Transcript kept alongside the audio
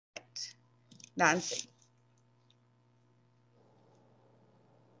Nancy.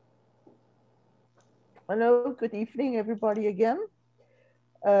 Hello, good evening, everybody again.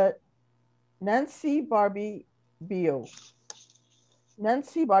 Nancy Barbee Bio.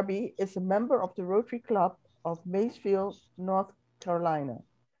 Nancy Barbee is a member of the Rotary Club of Maysfield, North Carolina,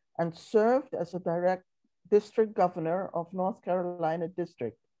 and served as a direct district governor of North Carolina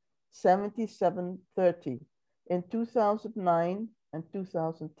District 7730 in 2009 and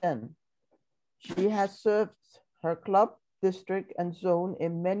 2010. She has served her club, district, and zone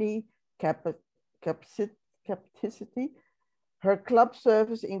in many capacity. Her club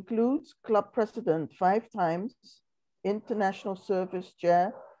service includes club president 5 times, international service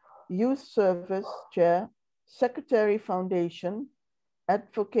chair, youth service chair, secretary foundation,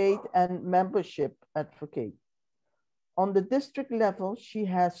 advocate, and membership advocate. On the district level, she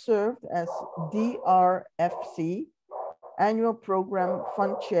has served as DRFC, annual program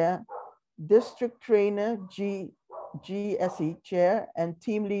fund chair, district trainer, GSE chair, and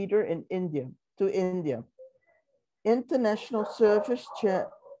team leader in India, international service chair,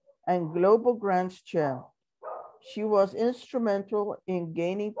 and global grants chair. She was instrumental in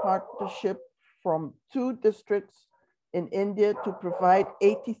gaining partnership from 2 districts in India to provide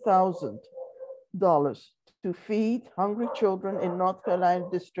 $80,000 to feed hungry children in North Carolina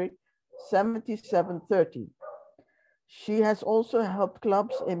District 7730. She has also helped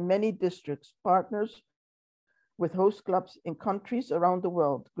clubs in many districts, partners with host clubs in countries around the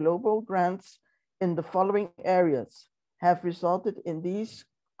world. Global grants in the following areas have resulted in these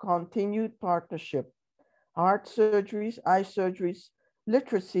continued partnership: heart surgeries, eye surgeries,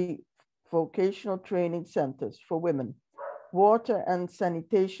 literacy, vocational training centers for women, water and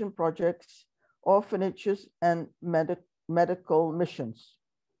sanitation projects, orphanages, and medical missions.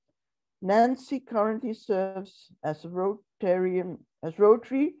 Nancy currently serves as Rotary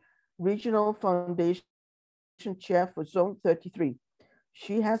Regional Foundation Chair for Zone 33.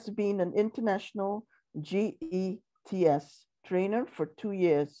 She has been an international GETS trainer for 2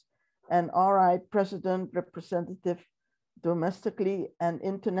 years and RI President Representative domestically and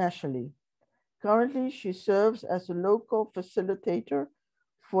internationally. Currently, she serves as a local facilitator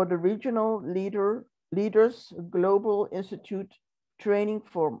for the Regional Leaders Global Institute training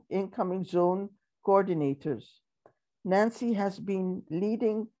for incoming zone coordinators. Nancy has been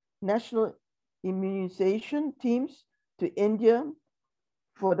leading national immunization teams to India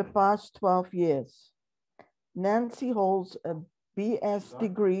for the past 12 years. Nancy holds a BS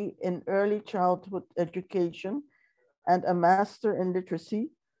degree in early childhood education and a master in literacy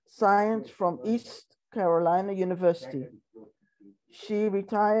science from East Carolina University. She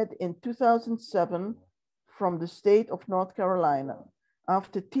retired in 2007 from the state of North Carolina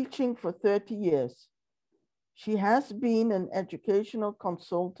after teaching for 30 years. She has been an educational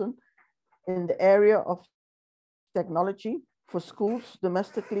consultant in the area of technology for schools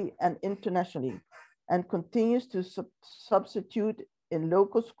domestically and internationally, and continues to substitute in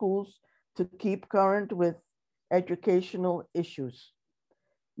local schools to keep current with educational issues.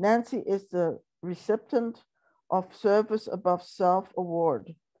 Nancy is the recipient of Service Above Self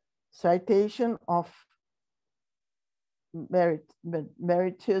Award, citation of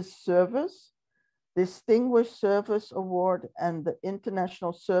Meritorious Service, Distinguished Service Award, and the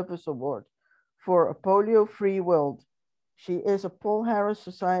International Service Award for a polio-free world. She is a Paul Harris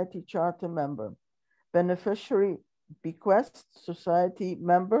Society Charter member, beneficiary bequest society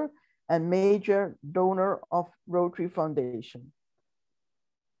member, and major donor of Rotary Foundation.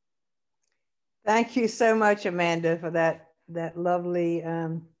 Thank you so much, Amanda, for that lovely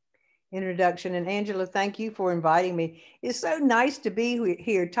introduction. And Angela, thank you for inviting me. It's so nice to be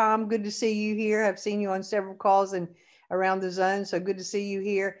here. Tom, good to see you here. I've seen you on several calls and around the zone, so good to see you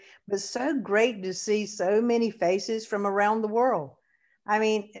here. But so great to see so many faces from around the world. I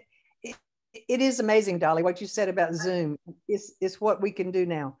mean, it is amazing, Dolly, what you said about Zoom. It's what we can do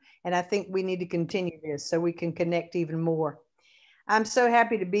now. And I think we need to continue this so we can connect even more. I'm so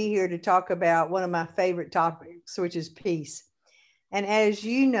happy to be here to talk about one of my favorite topics, which is peace. And as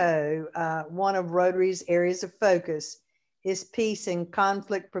you know, one of Rotary's areas of focus is peace and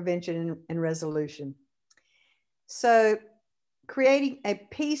conflict prevention and resolution. So creating a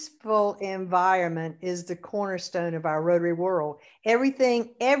peaceful environment is the cornerstone of our Rotary world.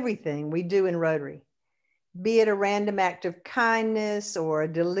 Everything we do in Rotary, be it a random act of kindness or a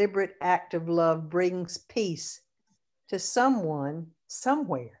deliberate act of love, brings peace to someone,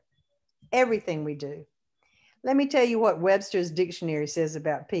 somewhere. Everything we do. Let me tell you what Webster's dictionary says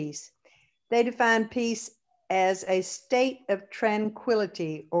about peace. They define peace as a state of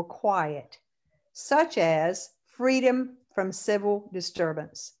tranquility or quiet, such as freedom from civil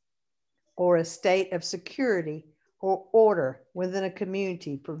disturbance. or a state of security or order within a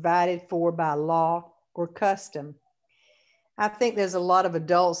community provided for by law or custom. I think there's a lot of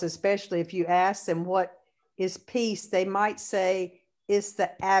adults, especially if you ask them what is peace, they might say it's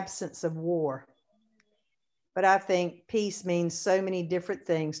the absence of war. But I think peace means so many different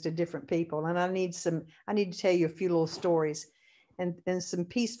things to different people. And I need to tell you a few little stories and some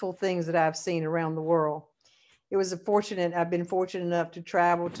peaceful things that I've seen around the world. I've been fortunate enough to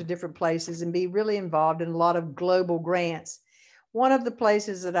travel to different places and be really involved in a lot of global grants. One of the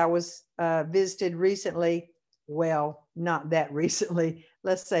places that I was visited recently, well, not that recently,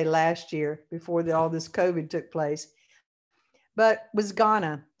 let's say last year before all this COVID took place, but was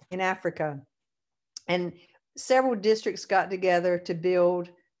Ghana in Africa. And several districts got together to build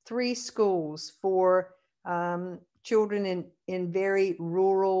 3 schools for children in very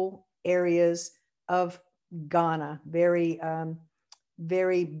rural areas of Ghana, very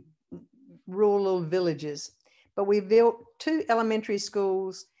rural villages. But we built 2 elementary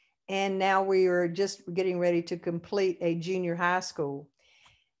schools, and now we are just getting ready to complete a junior high school.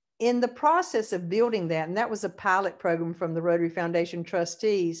 In the process of building that, and that was a pilot program from the Rotary Foundation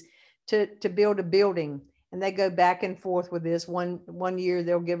trustees to build a building. And they go back and forth with this. One year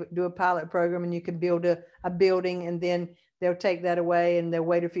they'll do a pilot program and you can build a building, and then they'll take that away and they'll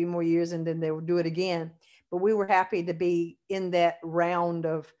wait a few more years and then they'll do it again. But we were happy to be in that round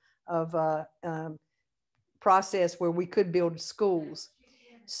of process where we could build schools.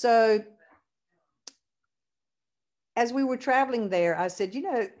 So as we were traveling there, I said,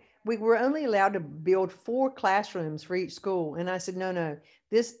 we were only allowed to build 4 classrooms for each school. And I said, no,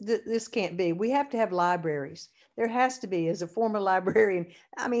 this can't be. We have to have libraries. There has to be, as a former librarian,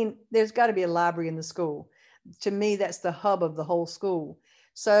 I mean, there's got to be a library in the school. To me, that's the hub of the whole school.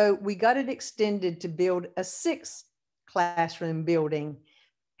 So we got it extended to build a 6 classroom building.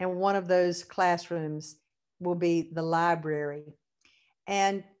 And one of those classrooms will be the library.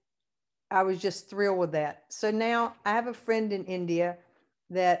 And I was just thrilled with that. So now I have a friend in India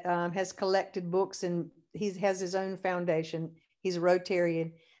that has collected books, and he has his own foundation. He's a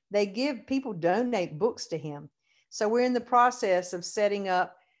Rotarian. People donate books to him. So we're in the process of setting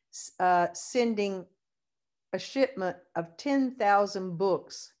up, sending a shipment of 10,000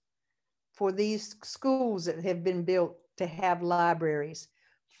 books for these schools that have been built to have libraries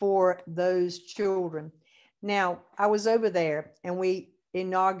for those children. Now, I was over there and we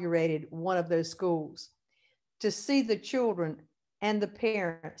inaugurated one of those schools. To see the children and the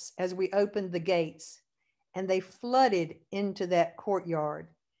parents as we opened the gates, and they flooded into that courtyard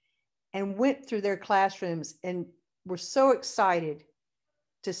and went through their classrooms and were so excited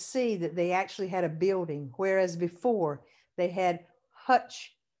to see that they actually had a building, whereas before they had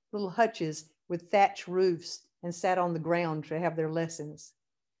little hutches with thatch roofs and sat on the ground to have their lessons.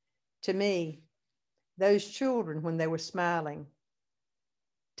 To me, those children, when they were smiling,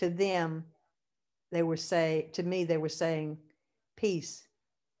 to them, they were saying, peace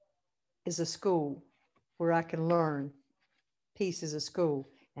is a school where I can learn. Peace is a school.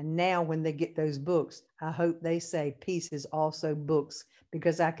 And now when they get those books, I hope they say peace is also books,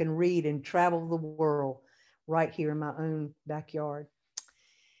 because I can read and travel the world right here in my own backyard.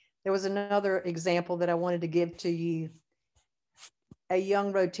 There was another example that I wanted to give to you. A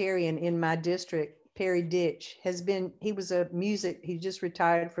young Rotarian in my district, Perry Ditch, he just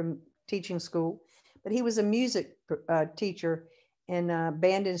retired from teaching school, but he was a music teacher and a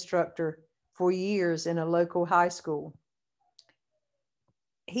band instructor for years in a local high school.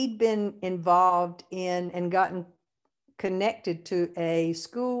 He'd been involved in and gotten connected to a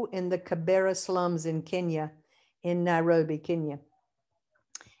school in the Kibera slums in Kenya, in Nairobi, Kenya,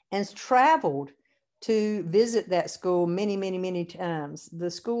 and traveled to visit that school many, many, many times.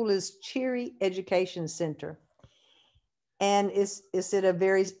 The school is Cheery Education Center, and it's at a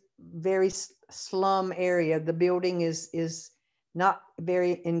very, very slum area. The building is not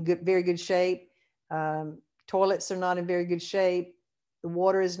very good shape. Toilets are not in very good shape. The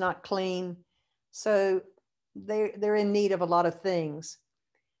water is not clean. So they're in need of a lot of things.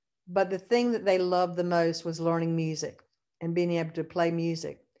 But the thing that they loved the most was learning music and being able to play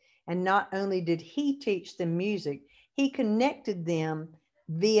music. And not only did he teach them music, he connected them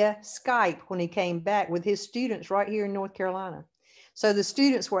via Skype when he came back with his students right here in North Carolina. So the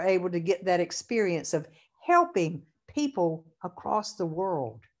students were able to get that experience of helping people across the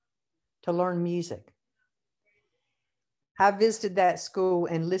world to learn music. I visited that school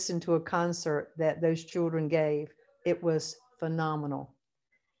and listened to a concert that those children gave. It was phenomenal.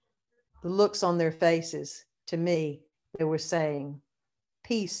 The looks on their faces, to me, they were saying,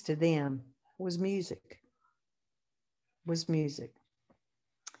 peace to them was music.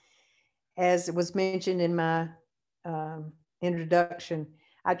 As it was mentioned in my introduction,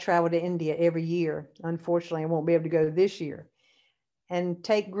 I travel to India every year. Unfortunately, I won't be able to go this year. And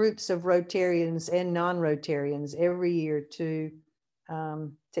take groups of Rotarians and non-Rotarians every year to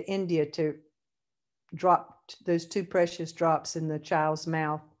India to drop those 2 precious drops in the child's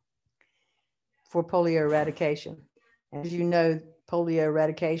mouth for polio eradication. As you know, polio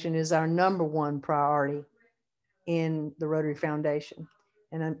eradication is our #1 priority in the Rotary Foundation.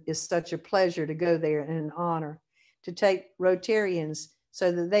 And it's such a pleasure to go there and an honor to take Rotarians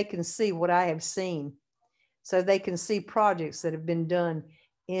so that they can see what I have seen, so they can see projects that have been done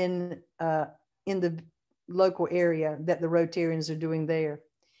in the local area that the Rotarians are doing there.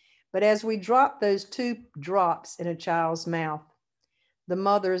 But as we drop those 2 drops in a child's mouth, the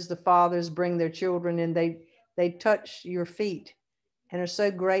mothers, the fathers bring their children and they touch your feet and are so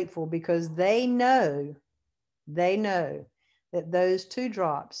grateful because they know that those 2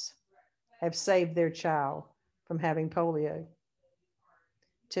 drops have saved their child from having polio.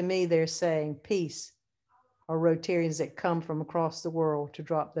 To me, they're saying peace are Rotarians that come from across the world to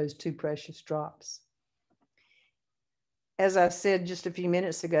drop those 2 precious drops. As I said just a few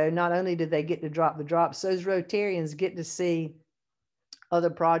minutes ago, not only do they get to drop the drops, those Rotarians get to see other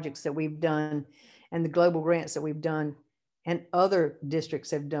projects that we've done and the global grants that we've done and other districts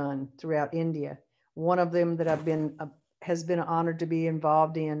have done throughout India. One of them that has been honored to be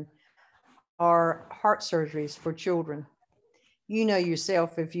involved in are heart surgeries for children. You know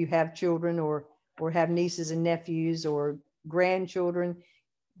yourself, if you have children or have nieces and nephews or grandchildren,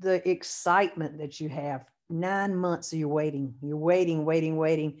 the excitement that you have. 9 months you're waiting,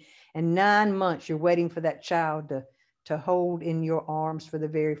 and 9 months you're waiting for that child to hold in your arms for the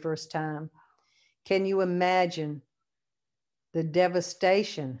very first time. Can you imagine the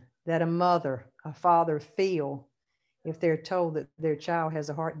devastation that a mother, a father feel if they're told that their child has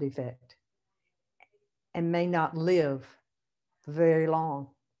a heart defect and may not live very long?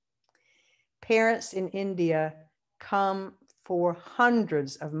 Parents in India come for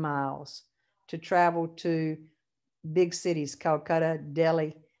hundreds of miles to travel to big cities, Calcutta,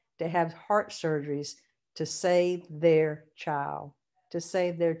 Delhi, to have heart surgeries to save their child,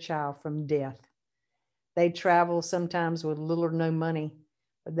 from death. They travel sometimes with little or no money,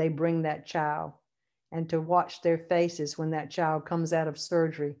 but they bring that child. And to watch their faces when that child comes out of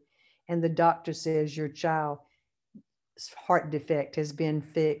surgery and the doctor says your child's heart defect has been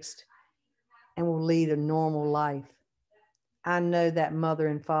fixed and will lead a normal life. I know that mother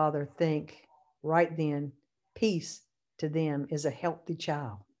and father think right then, peace to them is a healthy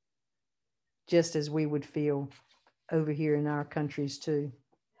child, just as we would feel over here in our countries too.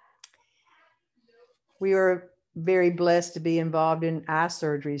 We are very blessed to be involved in eye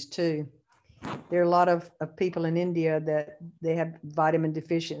surgeries too. There are a lot of people in India that they have vitamin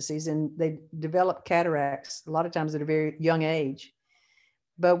deficiencies and they develop cataracts a lot of times at a very young age.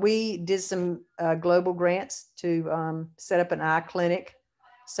 But we did some global grants to set up an eye clinic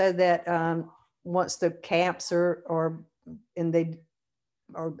so that once the camps are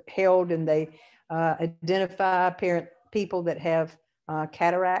held and they identify people that have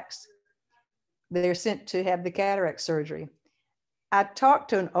cataracts, they're sent to have the cataract surgery. I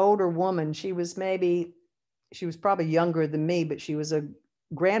talked to an older woman. She was probably younger than me, but she was a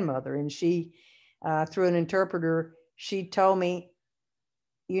grandmother. And she, through an interpreter, she told me,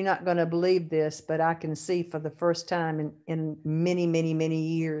 you're not going to believe this, but I can see for the first time in many, many, many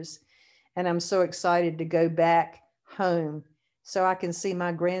years. And I'm so excited to go back home so I can see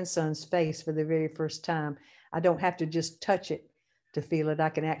my grandson's face for the very first time. I don't have to just touch it to feel it. I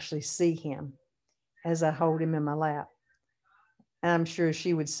can actually see him as I hold him in my lap. And I'm sure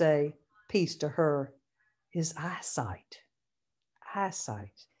she would say, peace to her is eyesight.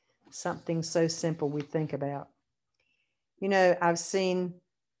 Eyesight, something so simple we think about. You know, I've seen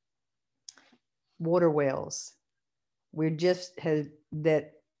water wells.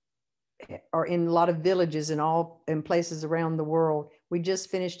 That are in a lot of villages in places around the world. We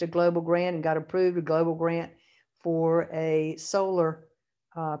just finished a global grant and got approved a global grant for a solar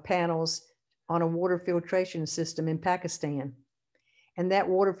panels on a water filtration system in Pakistan. And that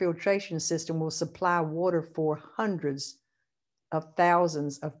water filtration system will supply water for hundreds of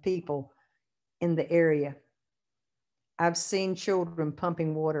thousands of people in the area. I've seen children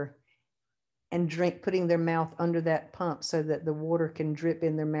pumping water and putting their mouth under that pump so that the water can drip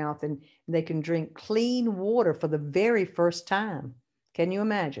in their mouth and they can drink clean water for the very first time. Can you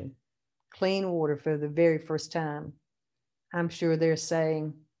imagine? Clean water for the very first time. I'm sure they're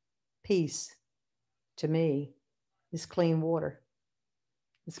saying, peace to me is clean water.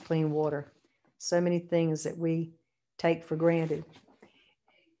 It's clean water. So many things that we take for granted.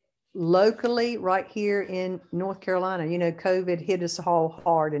 locally right here in North Carolina. You know, COVID hit us all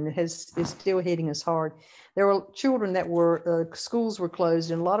hard, and is still hitting us hard. There were children that were, schools were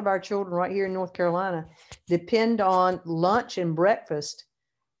closed, and a lot of our children right here in North Carolina depend on lunch and breakfast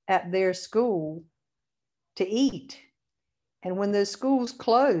at their school to eat. And when those schools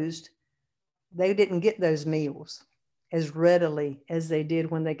closed, they didn't get those meals as readily as they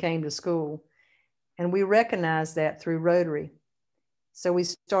did when they came to school. And we recognized that through Rotary. So we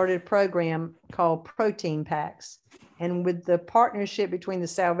started a program called Protein Packs. And with the partnership between the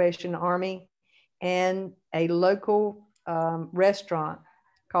Salvation Army and a local restaurant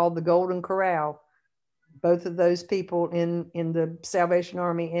called the Golden Corral, both of those people in the Salvation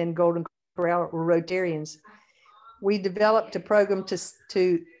Army and Golden Corral were Rotarians. We developed a program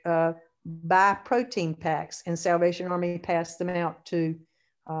to buy protein packs, and Salvation Army passed them out to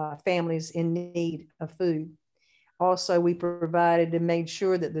families in need of food. Also, we provided and made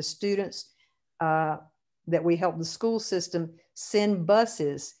sure that the students that we helped the school system send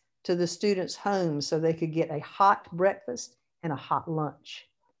buses to the students' homes so they could get a hot breakfast and a hot lunch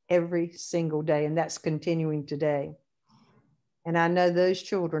every single day. And that's continuing today. And I know those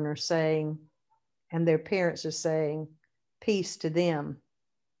children are saying, and their parents are saying, peace to them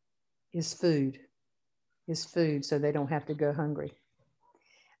is food, so they don't have to go hungry.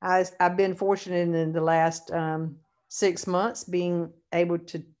 I've been fortunate in the last 6 months being able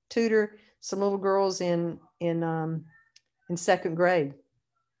to tutor some little girls in second grade.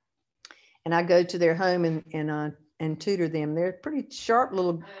 And I go to their home and tutor them. They're pretty sharp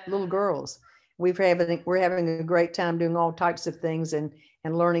little girls. We're having a great time doing all types of things and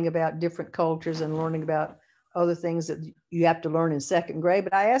learning about different cultures and learning about other things that you have to learn in second grade.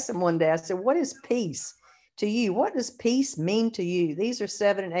 But I asked them one day, I said, what is peace to you? What does peace mean to you? These are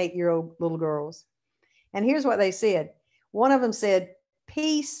 7 and 8-year-old little girls. And here's what they said. One of them said,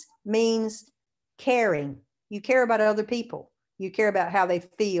 peace means caring. You care about other people. You care about how they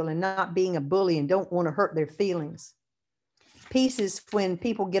feel and not being a bully and don't want to hurt their feelings. Peace is when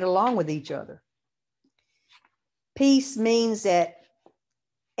people get along with each other. Peace means that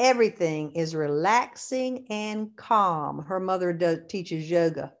everything is relaxing and calm. Her mother teaches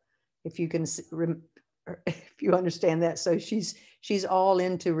yoga, if you understand that. So she's all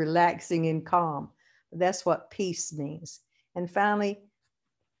into relaxing and calm. That's what peace means. And finally,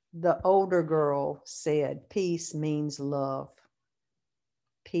 the older girl said, peace means love.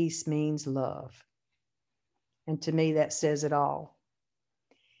 Peace means love. And to me, that says it all.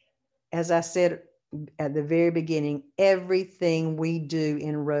 As I said at the very beginning, everything we do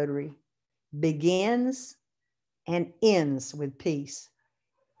in Rotary begins and ends with peace.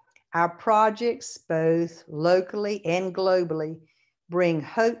 Our projects, both locally and globally, bring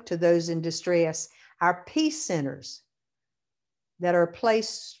hope to those in distress. Our peace centers that are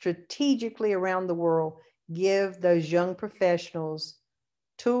placed strategically around the world give those young professionals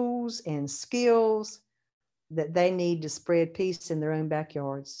tools and skills that they need to spread peace in their own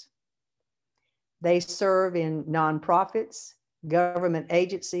backyards. They serve in nonprofits, government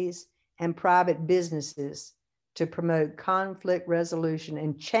agencies, and private businesses to promote conflict resolution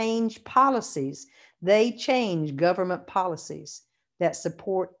and change policies. They change government policies that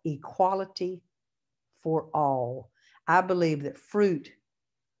support equality for all. I believe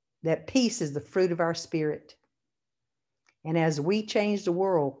that peace is the fruit of our spirit. And as we change the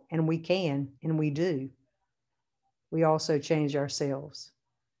world, and we can, and we do, we also change ourselves.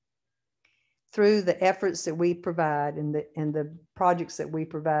 Through the efforts that we provide and the projects that we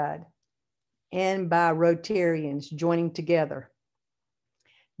provide, and by Rotarians joining together,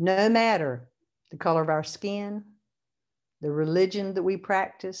 no matter the color of our skin, the religion that we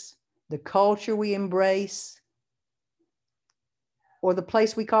practice, the culture we embrace, or the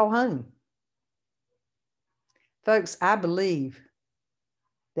place we call home. Folks, I believe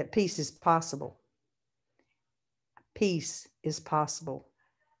that peace is possible. Peace is possible.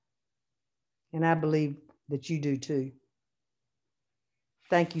 And I believe that you do too.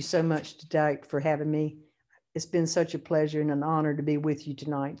 Thank you so much today for having me. It's been such a pleasure and an honor to be with you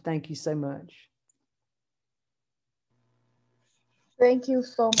tonight. Thank you so much. Thank you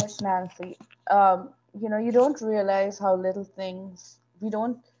so much, Nancy. You don't realize how little things we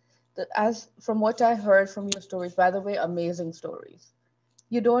don't, as from what I heard from your stories, by the way, amazing stories.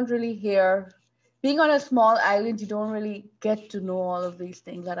 You don't really hear, being on a small island, you don't really get to know all of these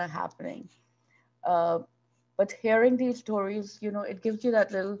things that are happening. Uh, but hearing these stories, it gives you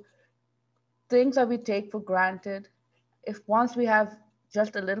that little things that we take for granted. If once we have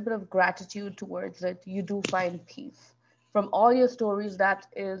just a little bit of gratitude towards it, you do find peace. From all your stories, that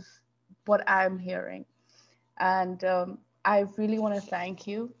is what I'm hearing. And I really want to thank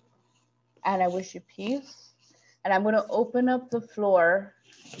you. and I wish you peace. And I'm going to open up the floor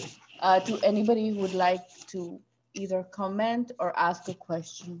to anybody who would like to either comment or ask a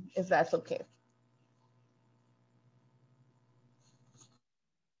question, if that's okay.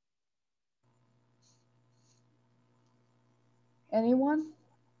 Anyone?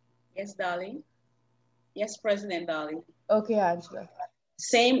 Yes, darling. Yes, President, darling. Okay, Angela.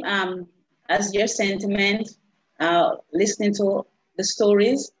 Same as your sentiment, listening to the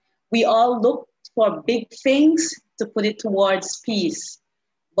stories. We all look for big things to put it towards peace,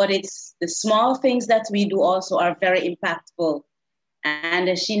 but it's the small things that we do also are very impactful.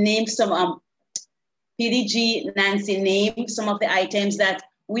 And she named some, PDG Nancy named some of the items that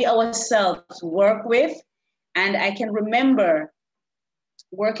we ourselves work with. And I can remember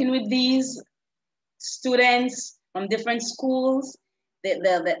working with these students from different schools,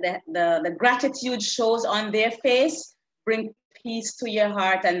 the gratitude shows on their face bring peace to your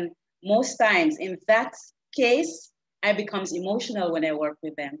heart. And most times in that case, I becomes emotional when I work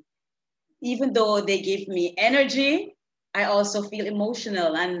with them. Even though they give me energy, I also feel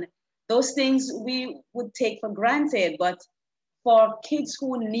emotional. And those things we would take for granted, but for kids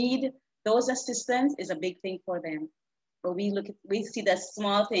who need those assistance is a big thing for them. But we see the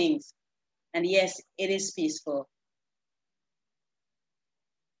small things, and yes, it is peaceful.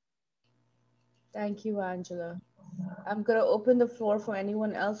 Thank you, Angela. I'm going to open the floor for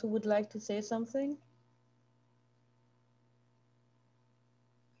anyone else who would like to say something.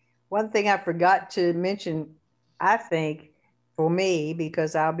 One thing I forgot to mention, I think, for me,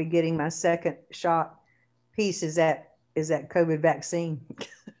 because I'll be getting my second shot piece, is that COVID vaccine.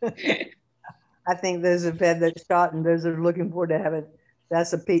 I think those have had that shot and those are looking forward to have it.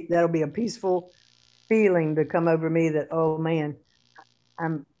 That'll be a peaceful feeling to come over me that, oh man,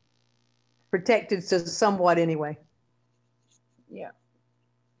 I'm protected to somewhat anyway. Yeah.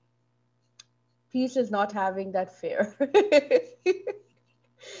 Peace is not having that fear.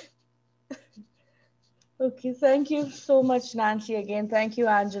 Okay, thank you so much, Nancy. Again, thank you,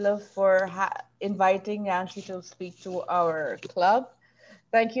 Angela, for inviting Nancy to speak to our club.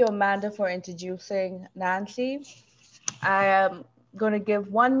 Thank you, Amanda, for introducing Nancy. I am going to give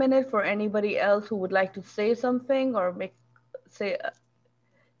 1 minute for anybody else who would like to say something or say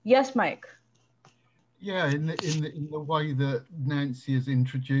yes, Mike. Yeah, in the way that Nancy has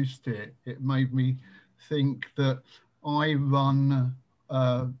introduced it, it made me think that I run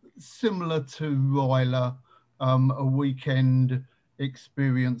similar to Ryla, a weekend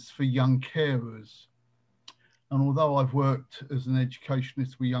experience for young carers. And although I've worked as an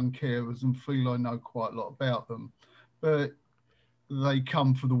educationist with young carers and feel I know quite a lot about them, but they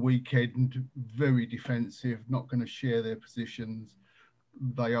come for the weekend very defensive, not going to share their positions.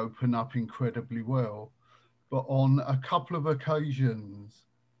 They open up incredibly well. But on a couple of occasions,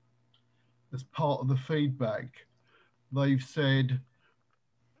 as part of the feedback, they've said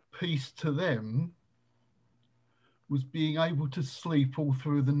peace to them was being able to sleep all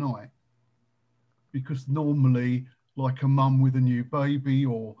through the night. Because normally, like a mum with a new baby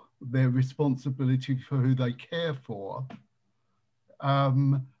or their responsibility for who they care for,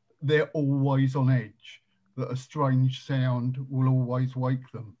 they're always on edge, that a strange sound will always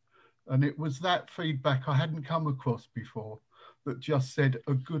wake them. And it was that feedback I hadn't come across before that just said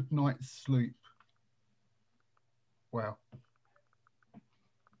a good night's sleep. Wow.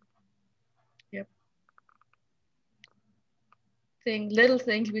 Yep. Little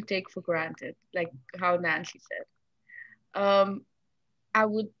things we take for granted, like how Nancy said. Um, I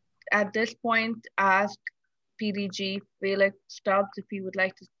would at this point ask PDG Felix Stubbs if he would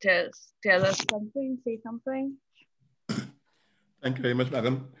like to tell us something, say something. Thank you very much,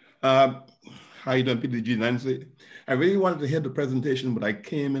 madam. How you doing, PDG Nancy? I really wanted to hear the presentation, but I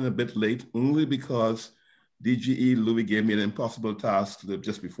came in a bit late only because DGE Louis gave me an impossible task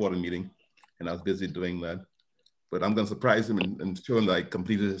just before the meeting, and I was busy doing that. But I'm going to surprise him and show him that I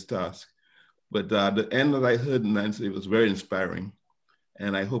completed his task. But the end that I heard, Nancy, was very inspiring.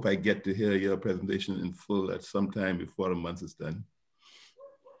 And I hope I get to hear your presentation in full at some time before the month is done.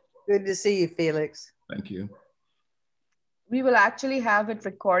 Good to see you, Felix. Thank you. We will actually have it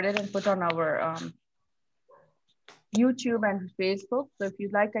recorded and put on our YouTube and Facebook. So if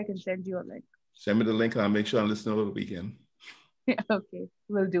you'd like, I can send you a link. Send me the link. I'll make sure I listen over the weekend. Okay,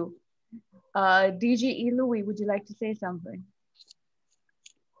 will do. DGE Louis, would you like to say something?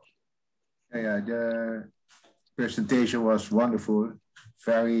 Yeah, the presentation was wonderful,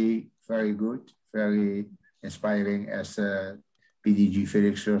 very, very good, very inspiring, as PDG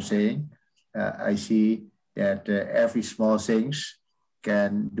Felix was saying. I see that every small things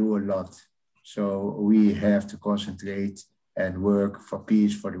can do a lot. So we have to concentrate and work for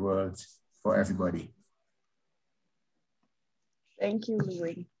peace for the world for everybody. Thank you,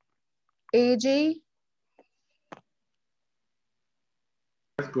 Louis. AJ?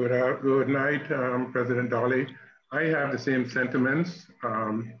 Good night, President Dolly. I have the same sentiments.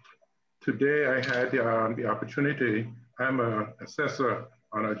 Today I had the opportunity, I'm an assessor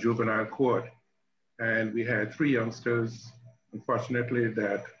on a juvenile court, and we had 3 youngsters, unfortunately,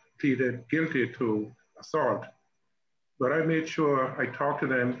 that pleaded guilty to assault. But I made sure I talked to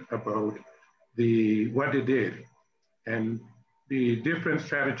them about what they did and the different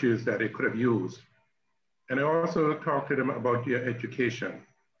strategies that they could have used. And I also talked to them about their education.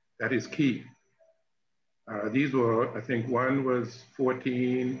 That is key. These were, I think one was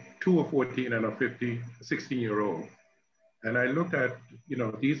 14, 2 or 14 and a 16-year-old. And I looked at,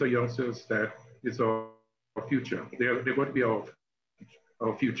 these are youngsters that is our future. They're going to be our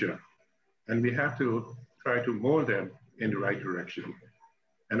future. And we have to try to mold them in the right direction.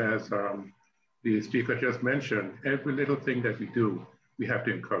 And as the speaker just mentioned, every little thing that we do, we have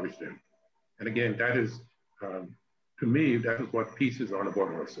to encourage them. And again, that is, to me, that is what peace is all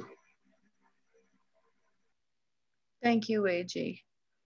about also. Thank you, AJ.